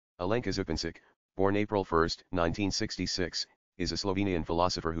Alenka ZUPANCIC, born April 1, 1966, is a Slovenian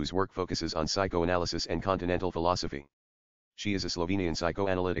philosopher whose work focuses on psychoanalysis and continental philosophy. She is a Slovenian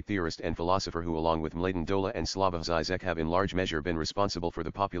psychoanalytic theorist and philosopher who, along with Mladen Dola and Slavoj Zizek, have in large measure been responsible for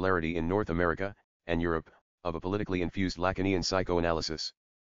the popularity in North America and Europe of a politically infused Lacanian psychoanalysis.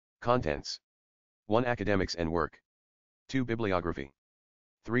 Contents: 1. Academics and work. 2. Bibliography.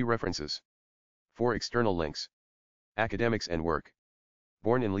 3. References. 4. External links. Academics and work.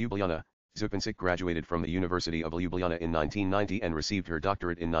 Born in Ljubljana, ZUPANCIC graduated from the University of Ljubljana in 1990 and received her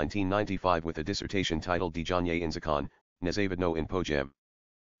doctorate in 1995 with a dissertation titled Dijanje in Zakon, Nezavidno in Pojem.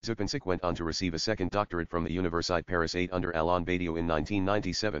 ZUPANCIC went on to receive a second doctorate from the Universiteit Paris 8 under Alain Badiou in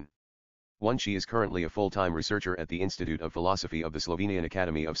 1997. 1. She is currently a full-time researcher at the Institute of Philosophy of the Slovenian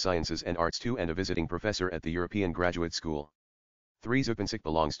Academy of Sciences and Arts 2 and a visiting professor at the European Graduate School. 3. ZUPANCIC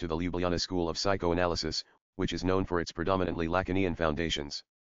belongs to the Ljubljana School of Psychoanalysis, which is known for its predominantly Lacanian foundations.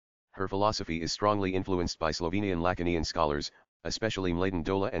 Her philosophy is strongly influenced by Slovenian Lacanian scholars, especially Mladen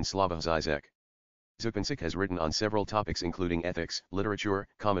Dola and Slavoj Zizek. ZUPANCIC has written on several topics including ethics, literature,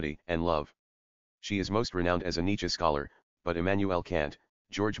 comedy, and love. She is most renowned as a Nietzsche scholar, but Immanuel Kant,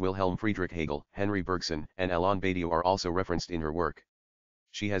 George Wilhelm Friedrich Hegel, Henry Bergson, and Alain Badiou are also referenced in her work.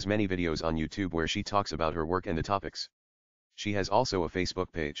 She has many videos on YouTube where she talks about her work and the topics. She has also a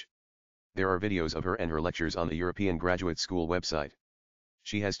Facebook page. There are videos of her and her lectures on the European Graduate School website.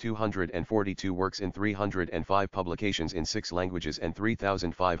 She has 242 works in 305 publications in 6 languages and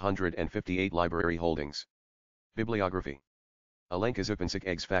 3,558 library holdings. Bibliography. Alenka ZUPANCIC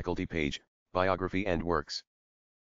Eggs Faculty page, Biography and Works.